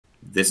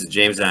This is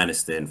James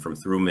Aniston from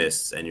Through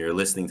Mists, and you're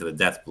listening to the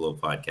Death Blow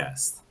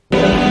podcast.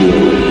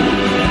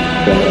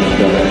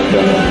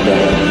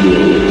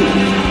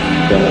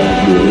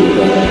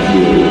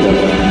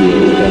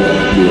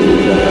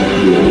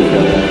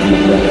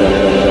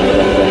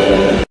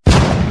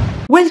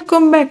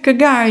 Welcome back,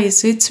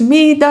 guys. It's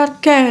me,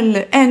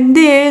 Darkel, and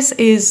this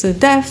is the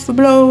Death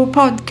Blow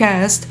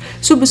podcast.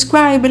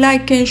 Subscribe,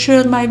 like, and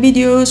share my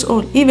videos,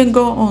 or even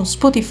go on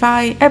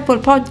Spotify, Apple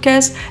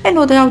Podcasts, and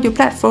other audio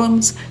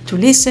platforms to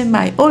listen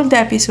my old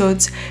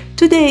episodes.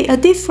 Today, a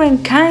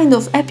different kind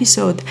of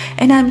episode,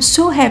 and I'm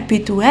so happy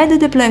to have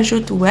the pleasure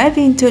to have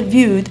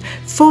interviewed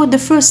for the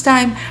first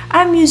time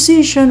a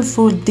musician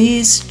for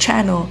this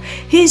channel.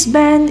 His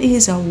band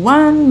is a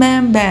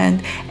one-man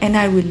band, and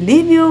I will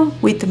leave you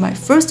with my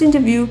first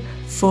interview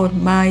for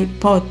my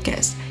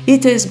podcast.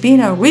 It has been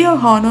a real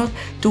honor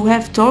to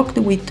have talked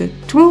with the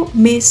Through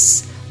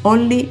Mists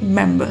only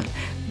member.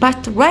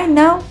 But right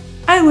now,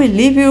 I will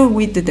leave you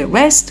with the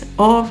rest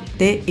of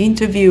the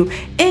interview.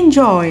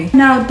 Enjoy!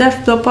 Now,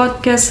 Death Blow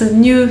Podcast, a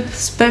new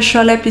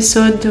special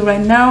episode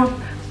right now.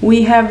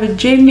 We have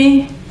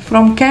Jamie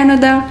from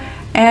Canada,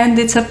 and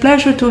it's a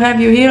pleasure to have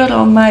you here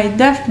on my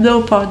Death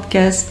Blow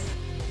Podcast.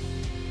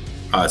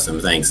 Awesome,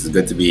 thanks. It's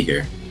good to be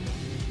here.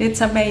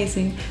 It's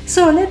amazing.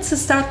 So let's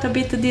start a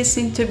bit this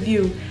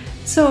interview.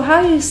 So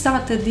how you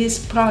started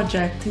this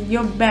project,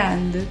 your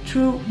band,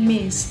 Through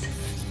Mist?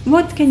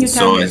 What can you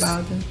tell me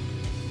about it?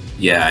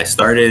 Yeah, I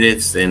started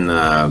it in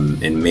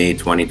May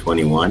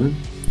 2021.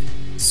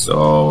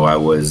 So I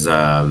was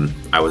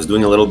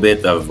doing a little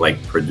bit of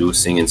like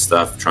producing and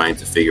stuff, trying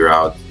to figure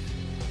out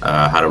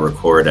how to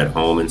record at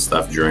home and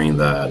stuff during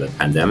the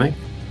pandemic.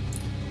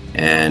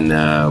 And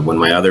when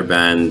my other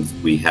band,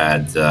 we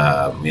had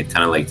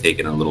kind of like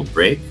taken a little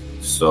break.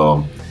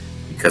 So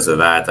because of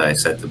that, I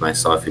said to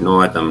myself, you know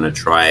what, I'm gonna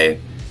try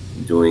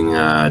doing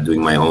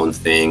my own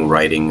thing,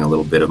 writing a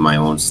little bit of my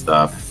own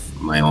stuff,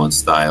 my own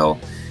style,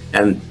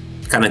 and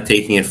kind of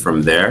taking it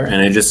from there.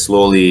 And it just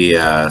slowly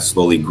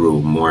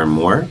grew more and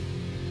more.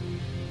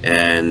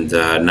 And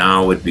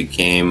now it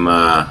became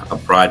a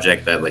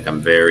project that like I'm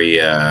very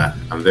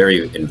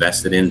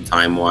invested in,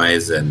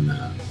 time-wise and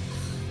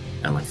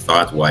like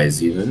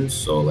thought-wise even.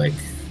 So like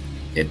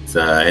it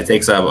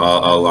takes up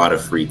a lot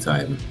of free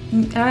time.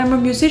 I'm a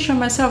musician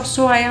myself,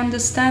 so I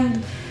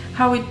understand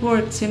how it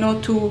works,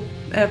 to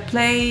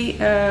play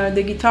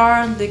the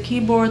guitar, the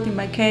keyboard. In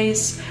my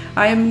case,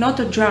 I am not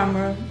a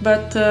drummer,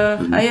 but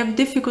I have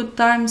difficult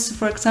times,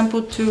 for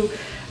example, to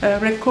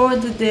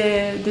record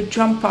the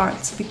drum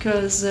parts,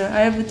 because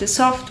I have the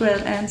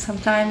software and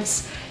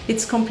sometimes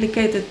it's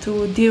complicated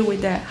to deal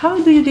with that. How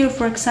do you deal,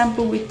 for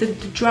example, with the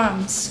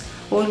drums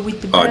or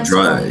with the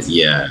bass?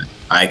 Yeah,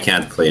 I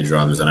can't play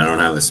drums and I don't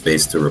have the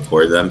space to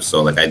record them.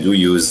 So like I do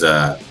use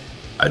a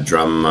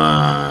drum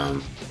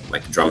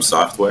drum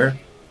software.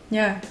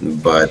 Yeah.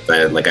 But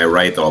I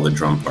write all the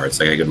drum parts.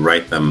 Like I could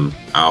write them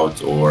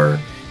out, or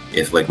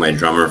if like my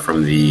drummer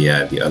from the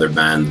other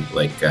band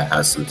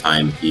has some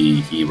time,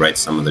 he writes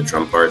some of the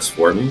drum parts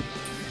for me.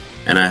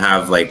 And I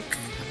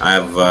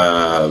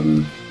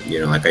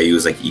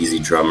use like Easy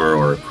Drummer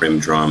or Crim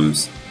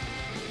drums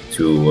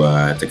to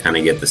kind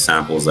of get the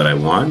samples that I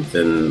want,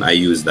 and I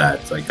use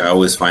that. Like I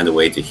always find a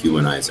way to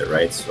humanize it,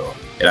 right? So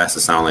it has to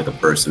sound like a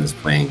person is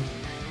playing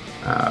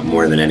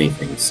more than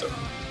anything.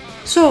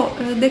 So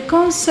the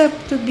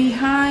concept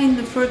behind,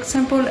 for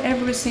example,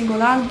 every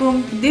single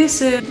album,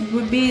 this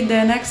would be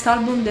the next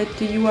album that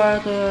you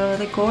are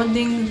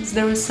recording. Is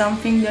there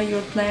something that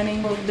you're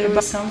planning, or there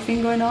is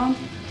something going on?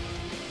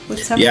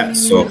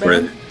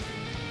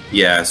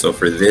 So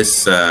for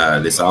this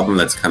album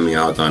that's coming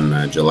out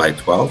on July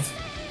 12th,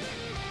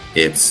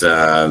 it's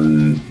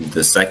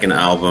the second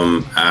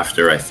album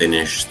after I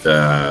finished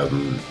the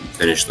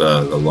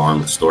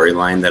long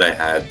storyline that I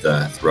had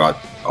throughout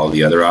all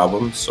the other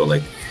albums. So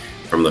like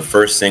from the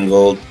first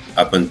single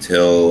up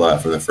until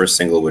from the first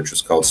single, which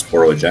was called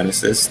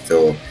Sporogenesis,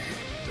 till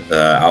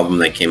the album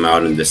that came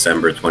out in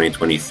December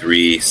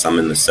 2023,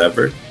 Summon the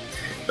Severed.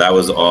 That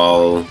was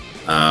all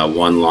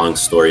one long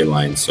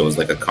storyline. So it was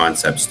like a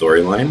concept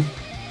storyline.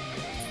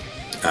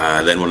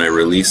 Then when I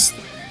released,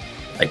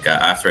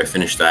 after I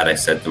finished that, I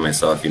said to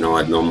myself, you know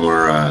what, no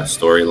more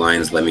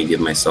storylines. Let me give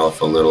myself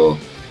a little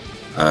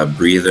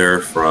breather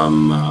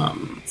from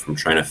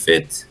trying to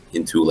fit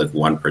into like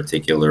one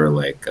particular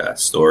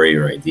story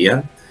or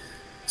idea.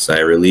 So I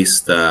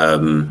released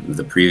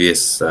the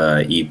previous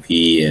EP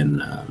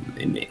in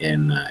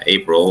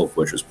April,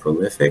 which was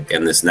Prolific,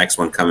 and this next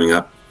one coming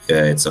up,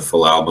 it's a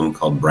full album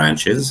called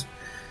Branches.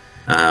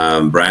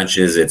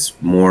 Branches, it's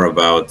more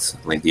about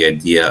like the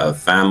idea of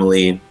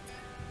family,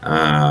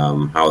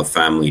 how the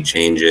family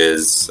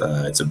changes.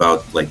 It's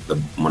about like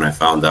when I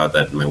found out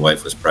that my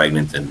wife was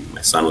pregnant and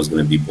my son was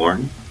going to be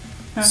born.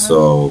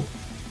 So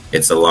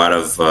it's a lot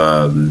of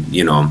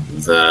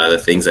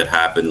the things that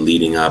happened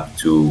leading up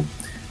to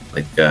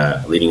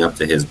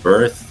his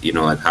birth.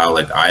 How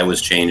I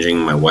was changing,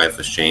 my wife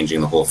was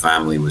changing, the whole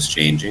family was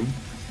changing,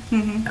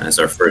 and it's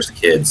our first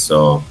kid.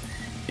 So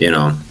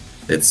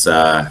it's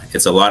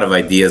a lot of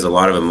ideas, a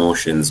lot of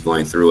emotions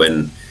going through,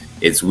 and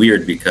it's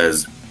weird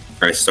because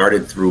I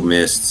started Through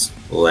Mists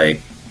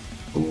like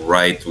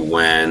right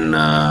when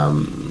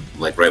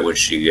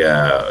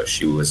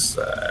she was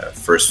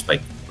first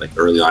like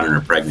early on in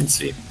her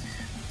pregnancy.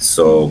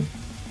 So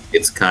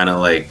it's kind of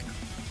like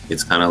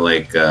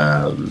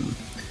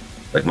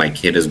my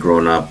kid has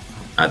grown up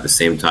at the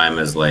same time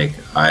as like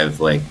I've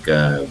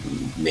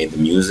made the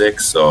music,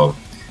 so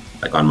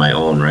like on my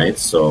own, right?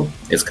 So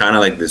it's kind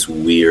of like this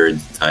weird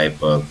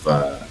type of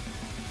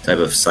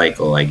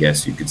cycle, I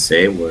guess you could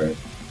say, where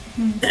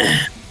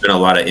there's been a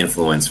lot of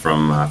influence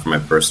from my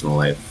personal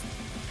life.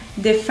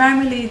 The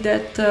family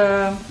that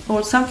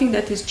or something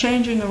that is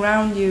changing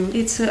around you,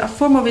 it's a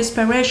form of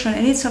inspiration,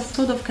 and it's a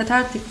sort of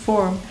cathartic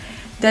form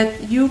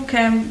that you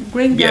can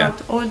bring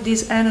out all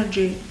this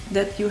energy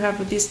that you have,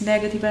 this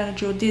negative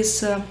energy, or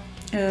this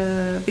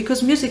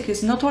because music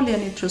is not only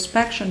an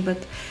introspection,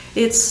 but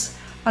it's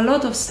a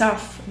lot of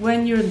stuff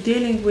when you're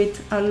dealing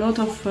with a lot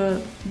of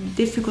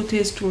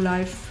difficulties through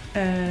life.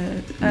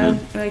 And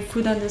I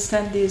could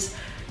understand this.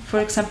 For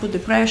example,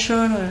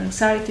 depression or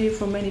anxiety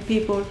for many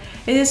people,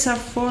 it is a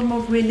form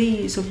of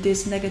release of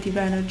this negative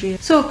energy.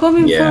 So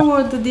coming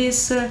forward,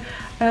 this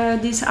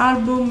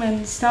album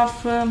and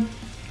stuff.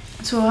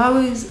 So how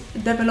is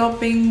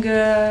developing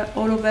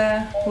all of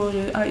it? Or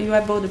are you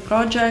about the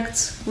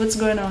projects? What's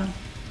going on?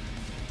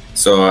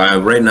 So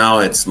right now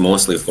it's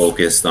mostly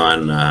focused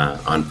on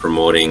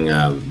promoting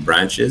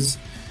Branches.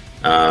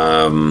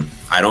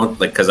 I don't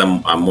like, because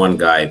I'm one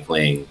guy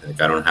playing.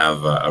 Like I don't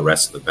have a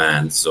rest of the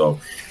band, so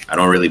I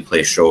don't really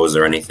play shows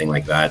or anything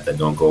like that. I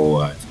don't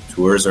go to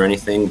tours or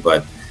anything.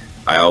 But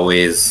I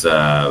always,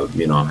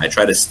 I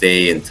try to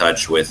stay in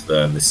touch with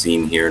the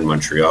scene here in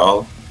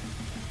Montreal.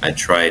 I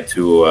try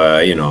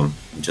to,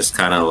 just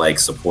kind of like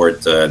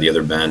support the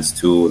other bands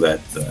too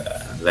that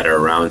are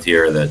around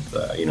here that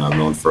I've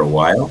known for a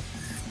while.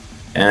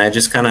 And I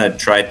just kind of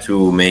try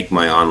to make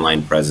my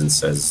online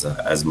presence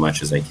as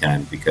much as I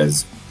can,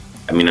 because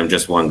I'm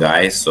just one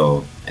guy,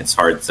 so it's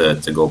hard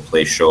to go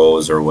play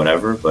shows or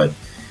whatever. But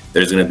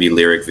there's going to be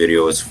lyric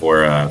videos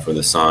for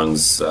the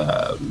songs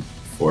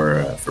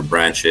for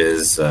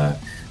Branches.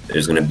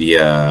 There's going to be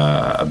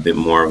a bit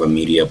more of a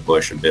media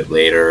push a bit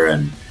later,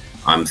 and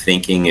I'm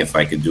thinking if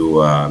I could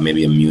do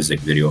maybe a music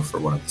video for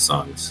one of the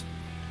songs.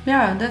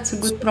 Yeah, that's a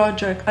good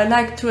project. I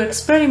like to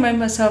experiment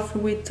myself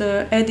with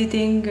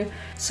editing.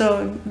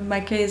 So in my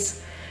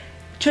case,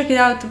 check it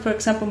out. For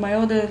example, my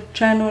other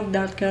channel,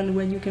 Dark Girl,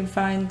 where you can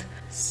find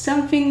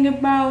something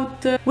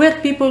about where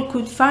people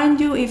could find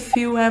you if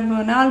you have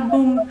an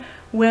album,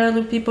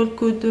 where people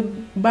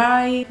could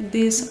buy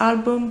this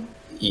album.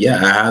 Yeah,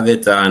 I have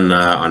it on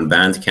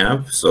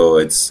Bandcamp. So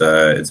it's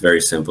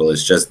very simple.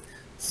 It's just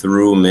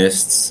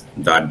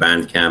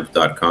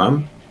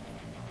throughmists.bandcamp.com.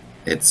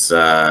 It's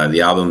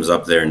the album's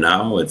up there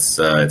now. It's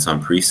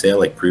on pre-sale,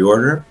 like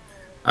pre-order.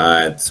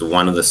 It's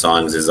one of the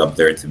songs is up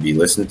there to be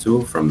listened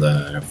to from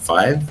the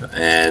 5,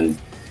 and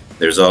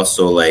there's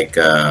also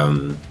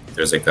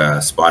there's like a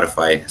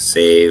Spotify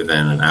save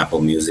and an Apple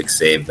Music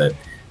save that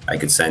I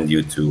could send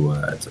you to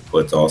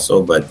put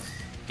also. But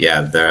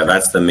yeah,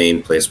 that's the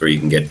main place where you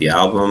can get the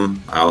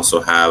album. I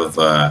also have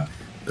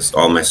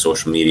all my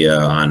social media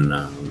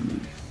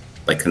on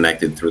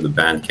connected through the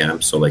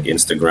Bandcamp, so like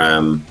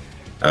Instagram,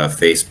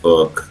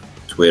 Facebook,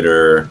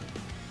 Twitter,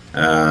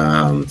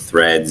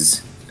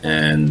 Threads,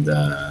 and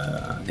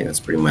I think that's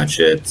pretty much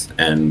it.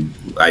 And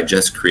I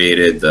just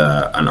created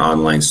an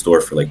online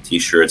store for like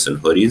t-shirts and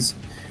hoodies,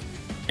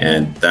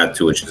 and that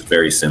too, which is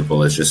very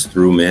simple. It's just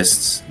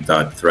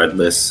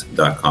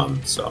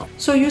throughmists.threadless.com.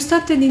 So you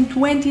started in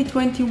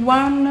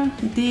 2021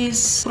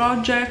 this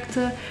project,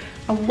 a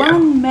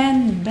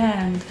one-man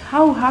band.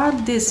 How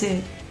hard is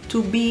it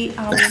to be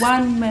a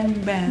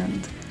one-man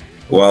band?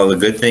 Well, the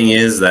good thing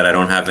is that I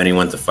don't have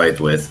anyone to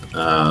fight with.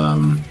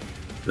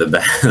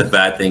 The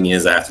bad thing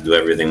is I have to do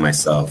everything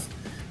myself.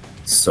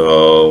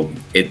 So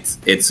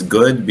it's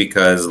good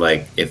because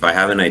like if I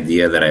have an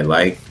idea that I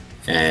like,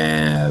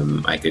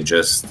 I could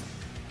just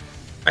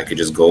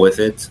go with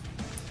it.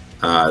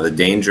 The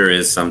danger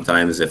is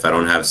sometimes if I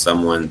don't have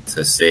someone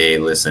to say,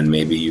 listen,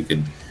 maybe you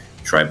could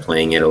try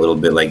playing it a little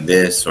bit like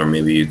this, or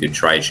maybe you could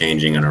try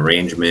changing an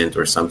arrangement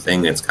or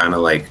something. It's kind of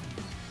like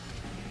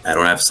I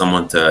don't have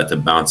someone to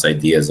bounce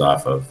ideas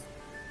off of.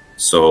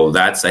 So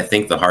that's, I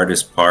think, the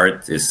hardest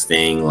part is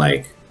staying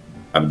like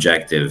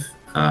objective.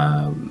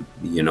 I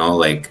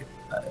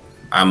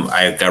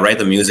write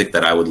the music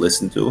that I would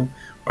listen to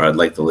or I'd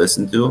like to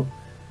listen to.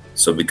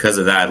 So because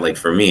of that, like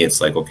for me, it's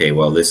like, okay,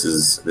 well,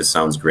 this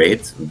sounds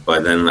great,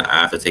 but then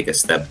I have to take a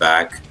step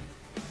back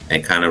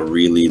and kind of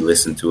really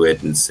listen to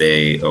it and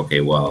say,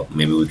 okay, well,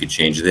 maybe we could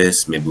change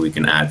this, maybe we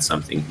can add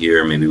something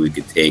here, maybe we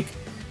could take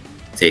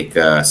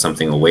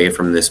something away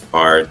from this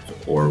part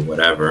or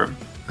whatever.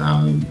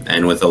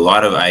 And with a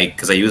lot of,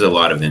 because I use a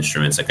lot of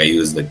instruments, like I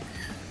use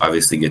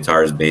obviously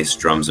guitars, bass,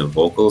 drums, and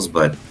vocals,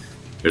 but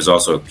there's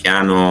also a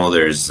piano,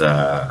 there's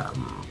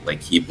like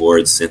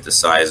keyboards,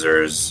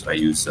 synthesizers, I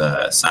use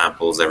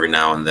samples every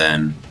now and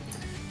then.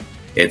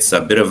 It's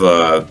a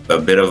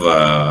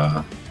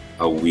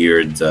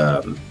weird,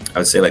 I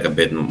would say like a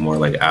bit more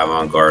like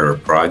avant-garde or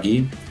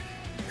proggy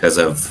because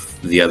of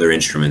the other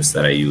instruments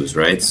that I use,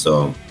 right?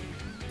 So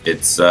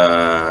it's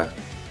all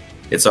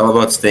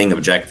about staying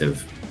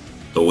objective.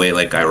 The way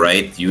like I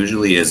write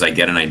usually is I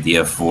get an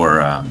idea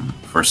for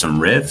some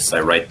riffs.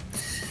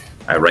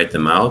 I write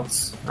them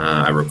out.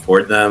 I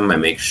record them. I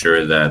make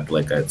sure that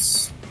like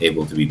it's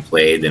able to be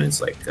played and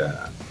it's like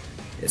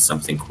it's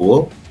something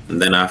cool.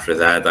 And then after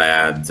that, I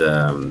add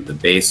the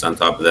bass on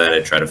top of that.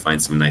 I try to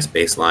find some nice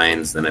bass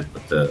lines. Then I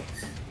put the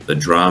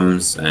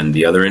drums and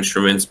the other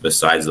instruments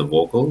besides the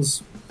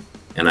vocals.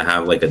 And I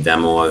have like a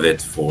demo of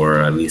it for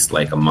at least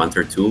like a month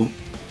or two.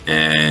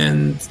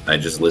 And I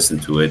just listen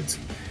to it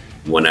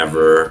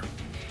whenever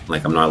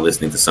like I'm not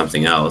listening to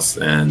something else.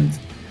 And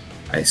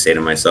I say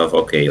to myself,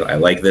 okay, I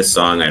like this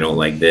song. I don't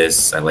like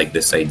this. I like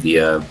this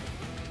idea.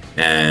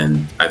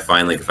 And I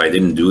find like if I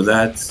didn't do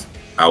that,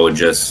 I would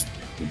just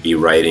be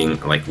writing,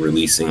 like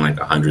releasing like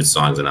 100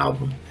 songs an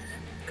album.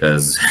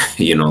 Because,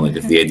 you know, like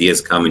if the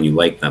ideas come and you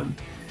like them,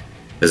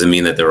 doesn't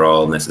mean that they're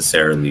all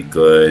necessarily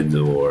good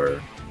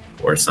or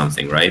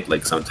something, right?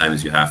 Like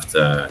sometimes you have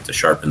to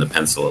sharpen the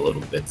pencil a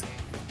little bit.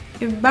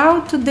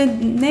 About the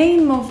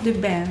name of the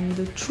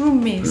band, True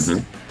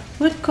Mist,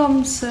 where it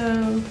comes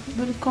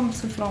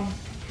from?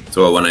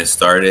 So when I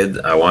started,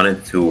 I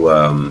wanted to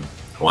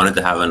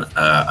have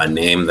a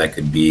name that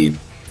could be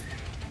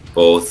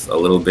both a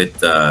little bit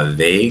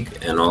vague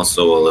and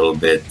also a little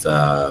bit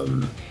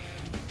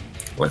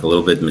like a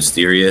little bit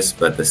mysterious,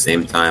 but at the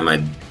same time, I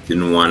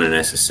didn't want to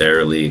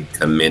necessarily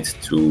commit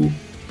to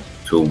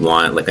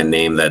one like a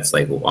name that's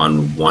like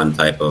on one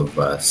type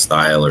of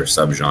style or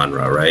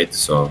subgenre, right?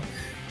 So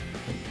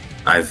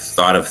I've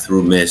thought of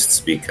Through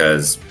Mists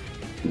because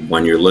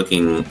when you're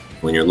looking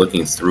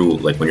through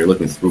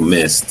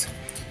mist,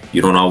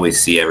 you don't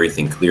always see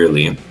everything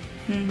clearly.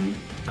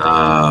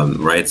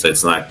 Right, so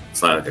it's not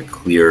like a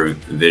clear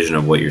vision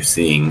of what you're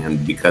seeing,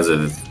 and because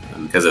of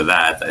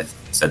that, I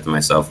said to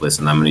myself,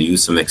 listen, I'm going to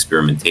use some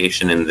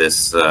experimentation in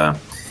this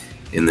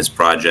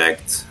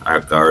project.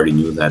 I already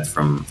knew that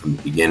from the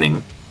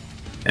beginning,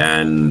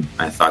 and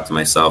I thought to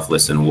myself,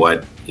 listen,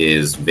 what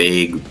is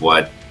vague,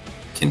 what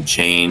can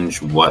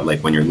change, what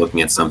like when you're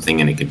looking at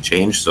something and it can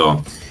change.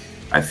 So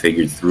I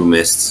figured Through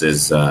Mists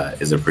is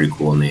a pretty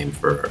cool name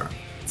for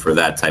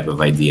that type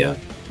of idea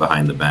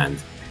behind the band.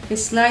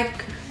 It's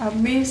like a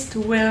mist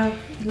where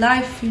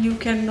life you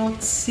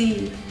cannot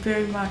see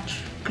very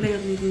much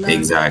clearly. Life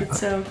Exactly.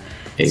 itself.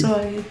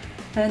 So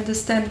I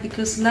understand,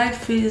 because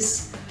life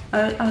is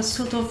a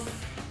sort of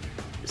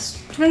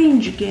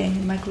strange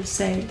game, I could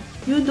say.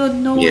 You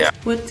don't know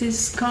what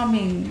is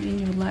coming in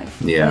your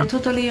life. Yeah. I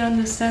totally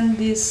understand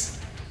this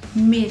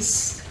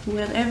mist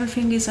where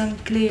everything is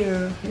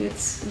unclear.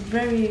 It's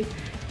very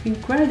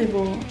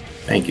incredible.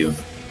 Thank you.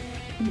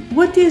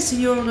 What is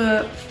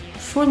your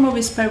form of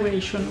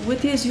inspiration?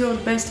 What is your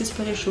best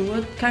inspiration?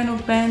 What kind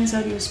of bands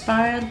are you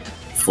inspired?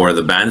 For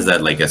the bands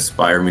that like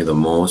inspire me the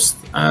most,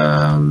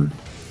 I'd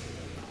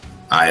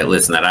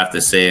have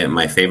to say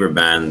my favorite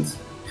band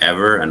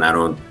ever, and I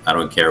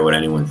don't care what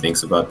anyone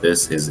thinks about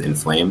this, is In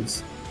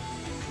Flames.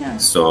 Yeah.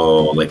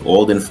 So like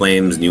old In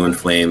Flames, new In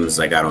Flames,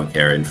 like I don't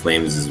care. In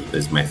Flames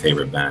is my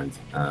favorite band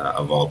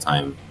of all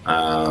time.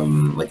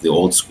 Like the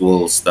old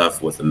school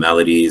stuff with the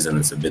melodies, and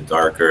it's a bit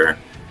darker.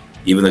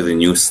 Even like the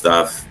new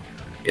stuff,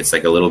 it's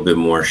like a little bit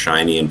more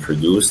shiny and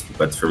produced.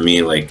 But for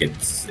me, like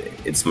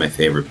it's my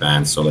favorite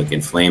band. So like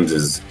In Flames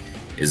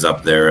is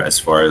up there as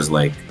far as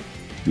like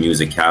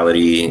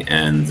musicality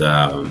and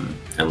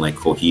like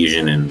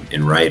cohesion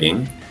in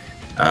writing.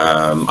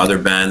 Other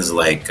bands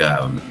like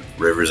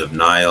Rivers of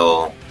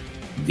Nile,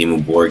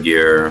 Dimmu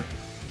Borgir,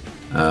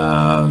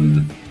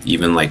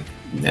 even like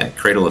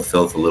Cradle of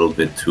Filth a little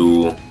bit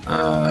too,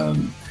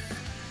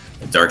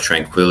 Dark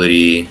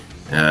Tranquillity,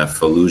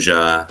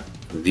 Fallujah,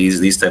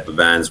 these type of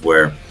bands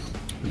where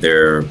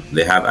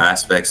they have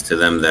aspects to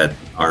them that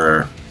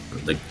are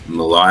like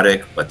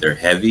melodic, but they're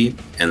heavy,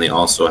 and they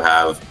also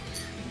have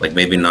like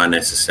maybe not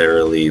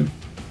necessarily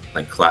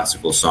like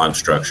classical song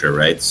structure,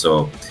 right?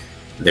 So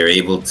they're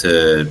able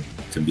to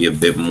be a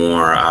bit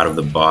more out of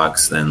the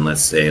box than,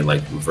 let's say,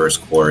 like verse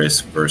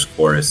chorus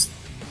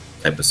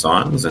type of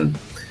songs. And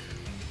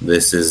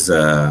this is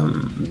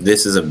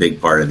a big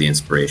part of the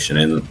inspiration,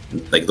 and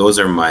like those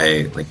are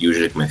my like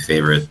usually my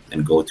favorite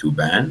and go-to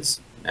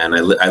bands. And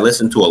I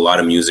listen to a lot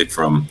of music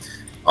from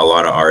a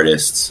lot of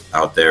artists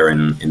out there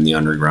in the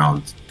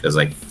underground, because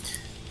like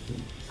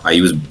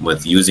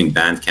using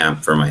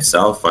Bandcamp for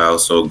myself, I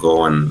also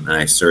go and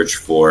I search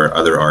for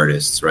other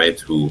artists, right,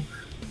 who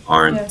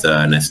aren't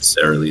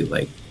necessarily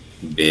like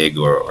big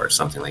or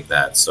something like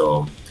that.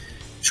 So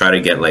try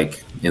to get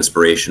like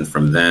inspiration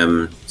from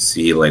them,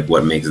 see like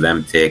what makes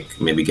them tick,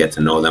 maybe get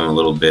to know them a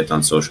little bit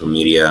on social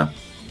media.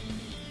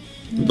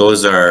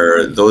 Those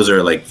are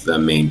like the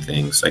main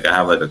things. Like I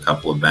have like a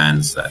couple of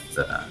bands that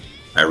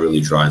I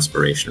really draw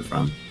inspiration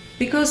from.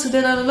 because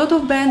there are a lot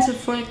of bands that,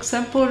 for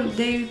example,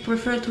 they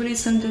prefer to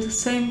listen to the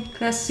same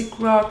classic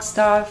rock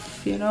stuff,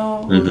 you know,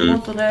 or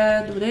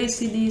Motorhead or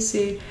AC/DC,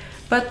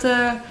 but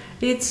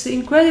it's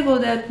incredible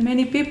that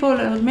many people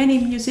or many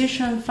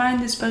musicians find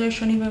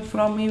inspiration even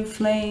from In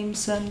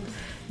Flames and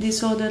these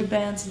other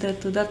bands that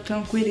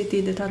Tranquility,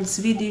 that are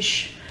Swedish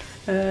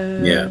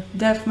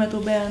death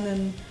metal band,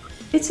 and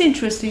it's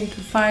interesting to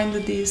find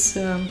this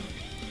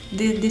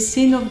the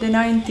scene of the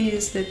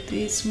 90s that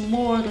is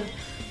more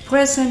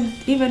present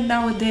even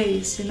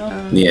nowadays, you know.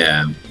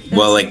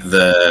 Well, like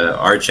the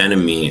Arch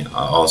Enemy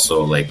also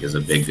like is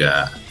a big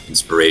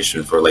inspiration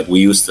for, like, we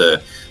used to,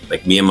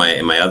 like, me and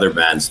my other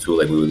bands too,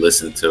 like we would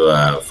listen to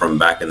from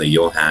back in the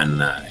Johan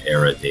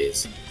era days.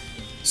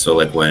 So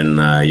like when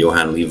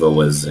Johan Leva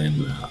was in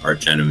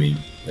Arch Enemy,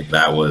 like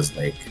that was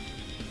like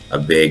a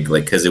big,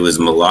 like, because it was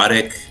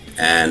melodic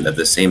and at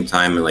the same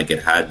time like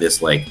it had this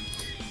like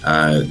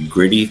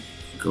gritty,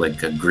 like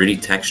a gritty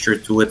texture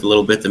to it a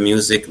little bit, the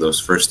music, those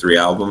first 3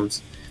 albums.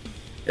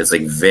 It's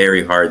like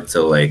very hard to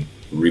like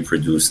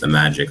reproduce the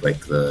magic,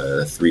 like the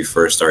 3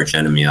 first Arch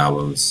Enemy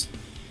albums.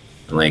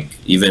 And like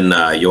even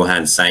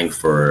Johan sang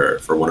for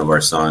one of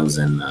our songs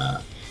in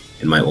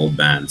my old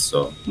band, so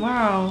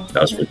wow,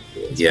 that was pretty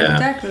cool.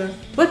 Spectacular.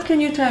 What can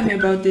you tell me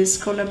about this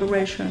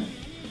collaboration?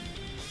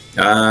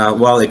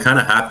 Well, it kind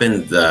of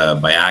happened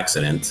by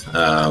accident.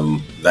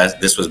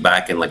 This was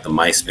back in like the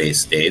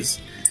MySpace days.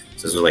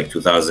 So this was like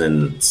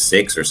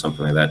 2006 or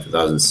something like that,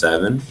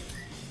 2007.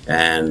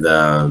 And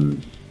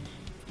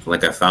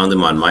like I found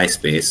him on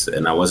MySpace,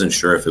 and I wasn't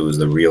sure if it was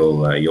the real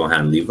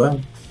Johan Leva.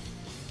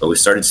 But we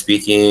started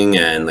speaking,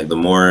 and like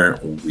the more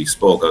we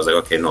spoke, I was like,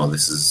 okay, no,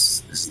 this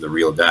is the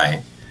real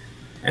guy.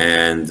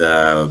 And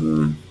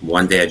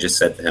one day I just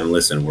said to him,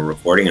 listen, we're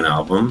recording an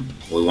album.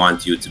 We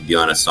want you to be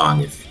on a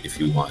song if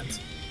you want.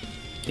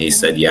 And he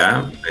said,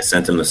 yeah. I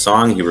sent him the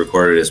song. He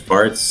recorded his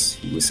parts.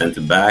 We sent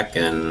it back,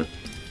 and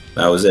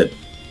that was it.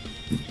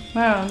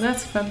 Wow,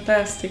 that's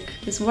fantastic.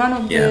 It's one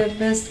of the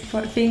best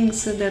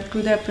things that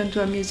could happen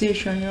to a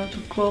musician, you know, to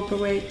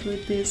cooperate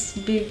with these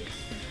big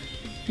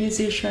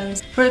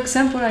musicians. For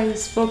example, I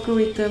spoke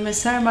with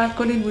Messiah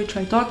Marcolin, which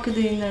I talked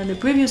in the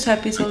previous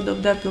episode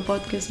of Deathblow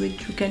Podcast, which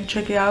you can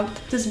check out.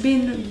 It has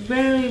been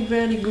very,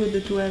 very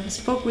good to have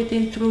spoke with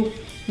him through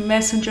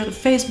Messenger,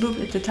 Facebook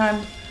at the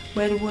time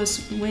where he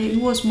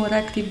was more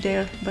active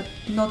there, but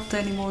not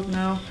anymore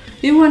now.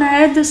 Do you want to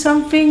add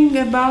something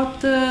about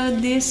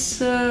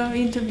this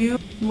interview?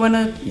 Want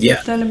to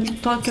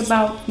talk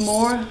about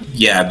more?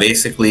 Yeah,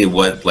 basically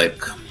what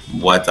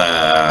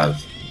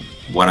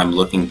I'm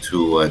looking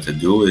to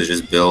do is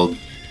just build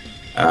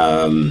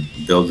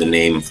the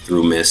name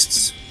Through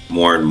Mists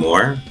more and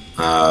more.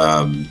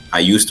 I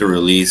used to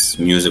release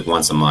music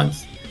once a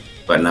month,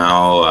 but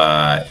now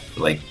I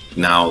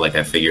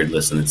figured,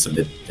 listen, it's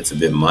a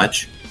bit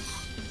much.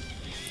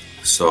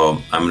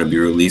 So I'm going to be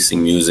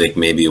releasing music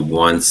maybe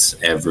once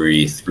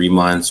every 3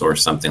 months or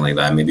something like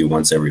that, maybe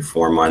once every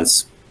 4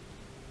 months,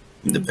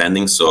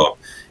 depending. So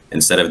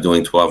instead of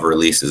doing 12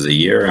 releases a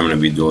year, I'm going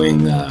to be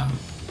doing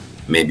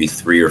maybe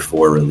 3 or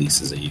 4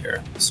 releases a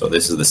year. So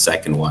this is the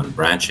second one,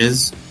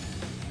 Branches.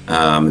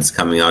 It's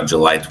coming out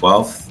July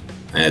 12th.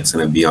 And it's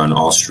going to be on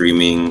all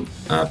streaming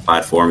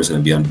platforms. It's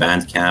going to be on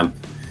Bandcamp.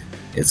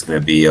 It's going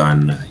to be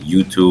on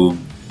YouTube.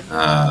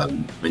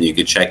 And you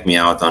can check me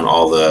out on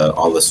all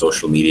the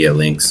social media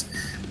links,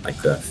 like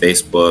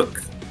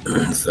Facebook,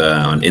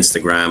 on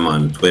Instagram,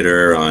 on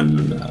Twitter,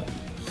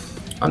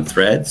 on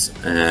Threads,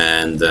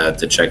 and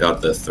to check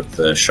out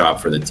the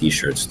shop for the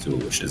t-shirts too,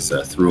 which is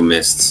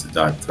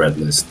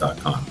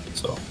throughmists.threadless.com.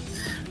 So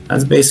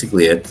that's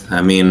basically it.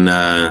 I mean,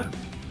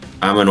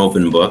 I'm an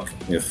open book.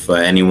 If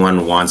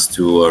anyone wants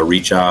to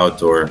reach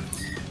out or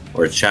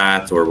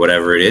chat or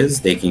whatever it is,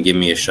 they can give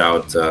me a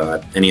shout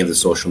at any of the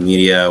social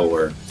media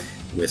or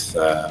with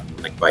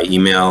like by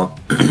email,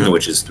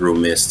 which is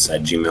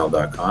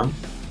throughmists@gmail.com.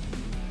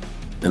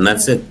 And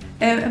that's it.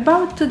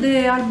 About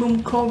the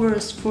album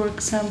covers, for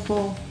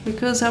example,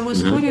 because I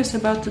was curious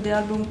about the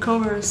album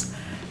covers,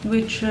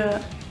 which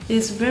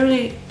is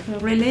very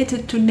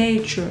related to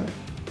nature.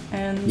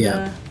 And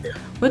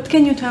what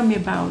can you tell me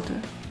about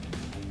it?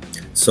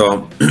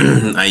 So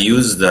I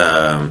use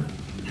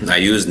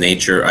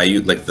nature. I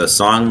use like the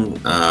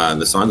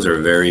songs are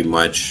very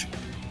much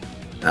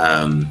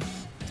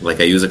like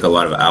I use like a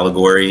lot of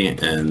allegory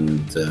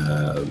and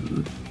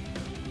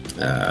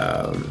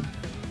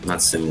not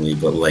simile,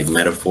 but like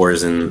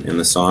metaphors in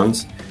the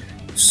songs.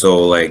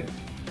 So like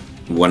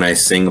when I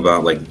sing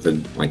about like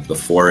the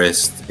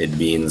forest, it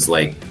means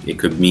like it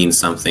could mean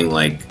something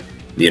like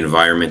the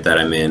environment that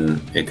I'm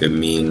in. It could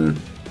mean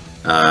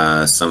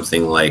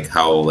something like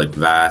how like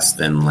vast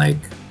and like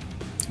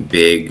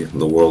big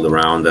the world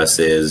around us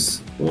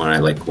is.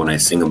 When I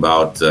sing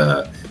about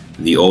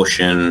the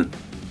ocean,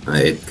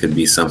 it could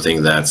be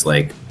something that's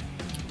like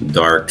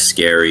dark,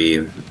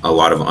 scary, a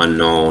lot of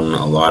unknown,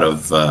 a lot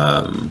of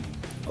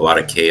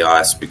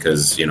chaos,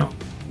 because you know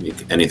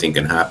anything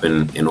can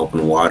happen in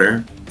open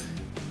water.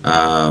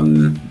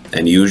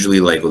 And usually,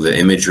 like with the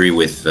imagery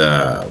with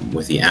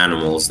the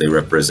animals, they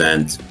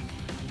represent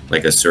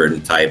like a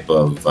certain type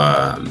of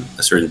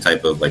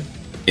like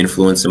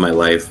influence in my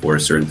life, or a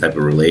certain type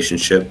of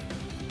relationship.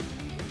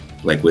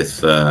 Like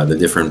with the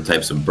different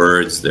types of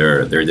birds,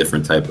 there are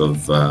different type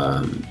of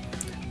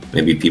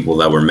maybe people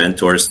that were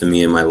mentors to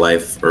me in my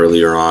life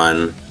earlier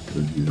on.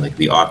 Like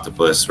the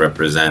octopus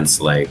represents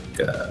like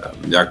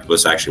the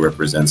octopus actually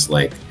represents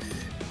like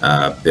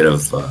a bit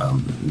of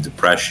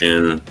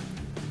depression.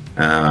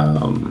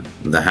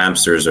 The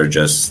hamsters are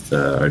just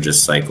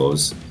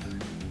psychos,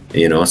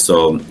 you know.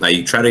 So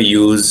I try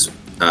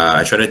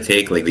to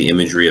take like the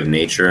imagery of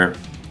nature,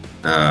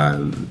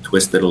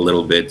 twist it a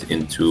little bit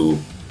into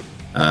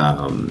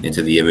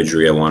the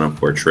imagery I want to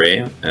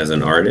portray as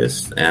an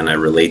artist, and I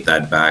relate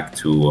that back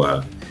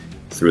to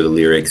through the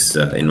lyrics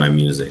in my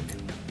music.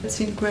 It's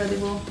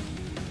incredible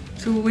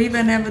to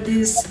even have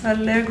this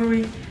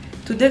allegory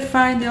to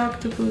define the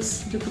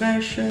octopus,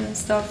 depression and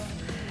stuff.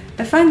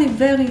 I find it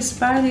very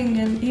inspiring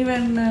and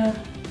even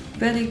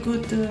very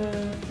good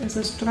as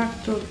a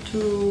structure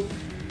to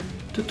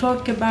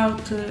talk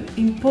about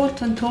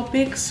important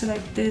topics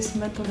like this,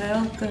 mental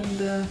health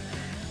and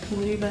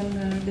or even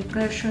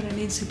depression and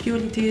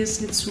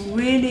insecurities. It's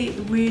really,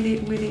 really,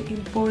 really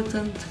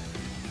important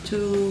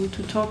to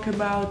talk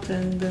about.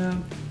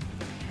 And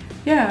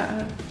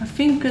yeah, I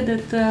think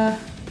that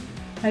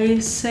I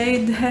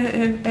said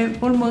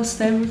almost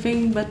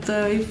everything, but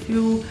if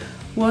you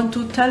want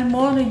to tell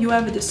more, you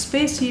have the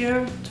space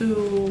here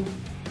to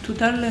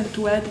tell and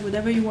to add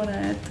whatever you want to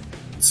add.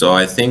 So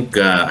I think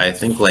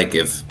like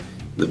if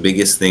the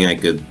biggest thing I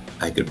could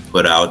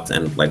put out,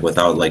 and like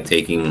without like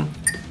taking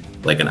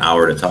like an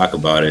hour to talk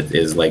about it,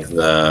 is like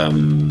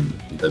the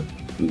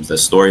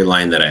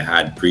storyline that I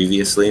had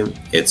previously.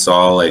 It's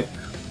all like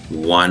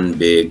one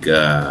big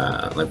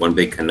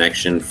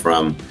connection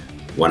from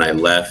when I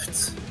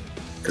left,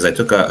 because I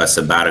took a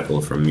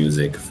sabbatical from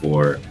music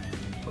for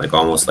like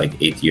almost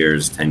like 8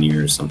 years, 10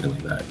 years, something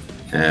like that.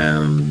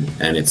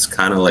 And it's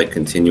kind of like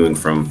continuing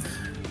from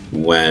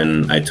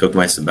when I took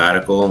my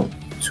sabbatical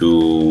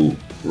to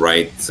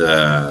right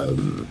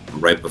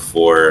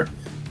before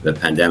the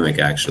pandemic,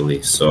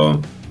 actually.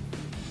 So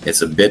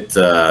it's a bit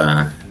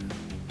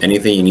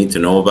anything you need to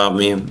know about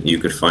me, you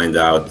could find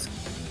out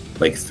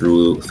like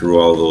through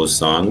all those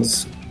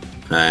songs.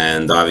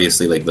 And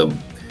obviously, like the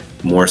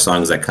more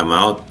songs that come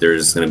out,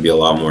 there's going to be a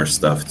lot more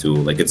stuff too.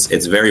 Like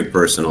it's very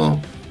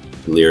personal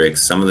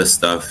lyrics. Some of the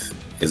stuff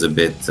is a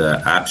bit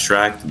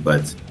abstract,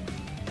 but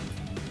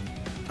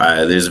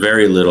there's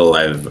very little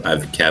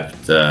I've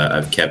kept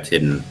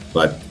hidden.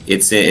 But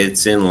it's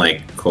in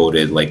like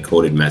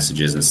coded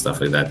messages and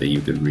stuff like that you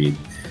could read.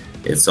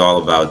 It's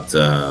all about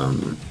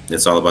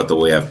the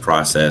way I've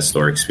processed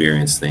or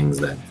experienced things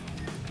that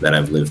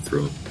I've lived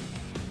through.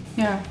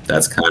 Yeah,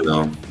 That's kind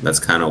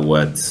of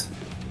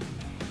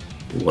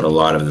what a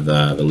lot of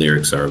the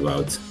lyrics are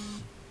about.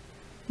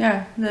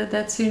 yeah,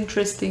 that's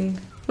interesting.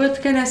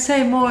 What can I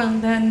say more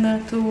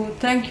than to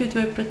thank you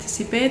to have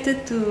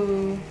participated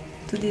to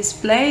this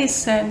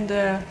place, and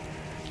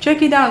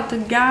check it out,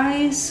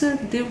 guys.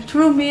 The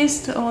True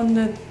Mist on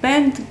the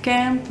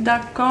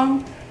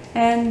bandcamp.com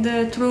and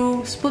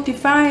through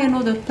Spotify and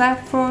other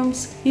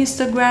platforms,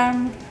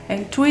 Instagram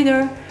and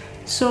Twitter.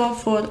 So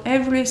for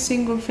every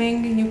single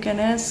thing you can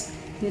ask,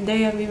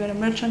 they have even a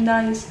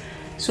merchandise.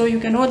 So you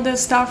can order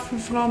stuff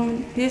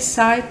from this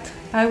site.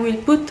 I will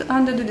put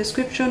under the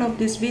description of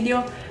this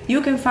video.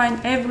 You can find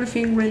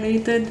everything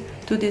related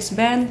to this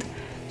band.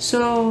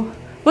 So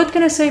what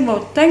can I say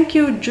more? Thank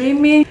you,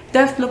 Jimmy.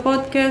 Deathblow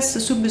Podcast,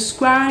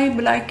 subscribe,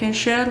 like and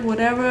share,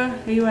 whatever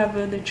you have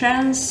the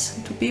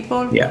chance to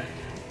people. Yeah.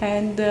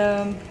 And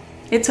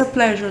it's a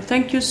pleasure.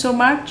 Thank you so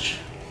much.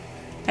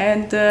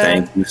 And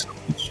Thank you so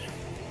much.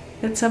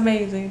 it's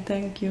amazing.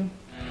 Thank you.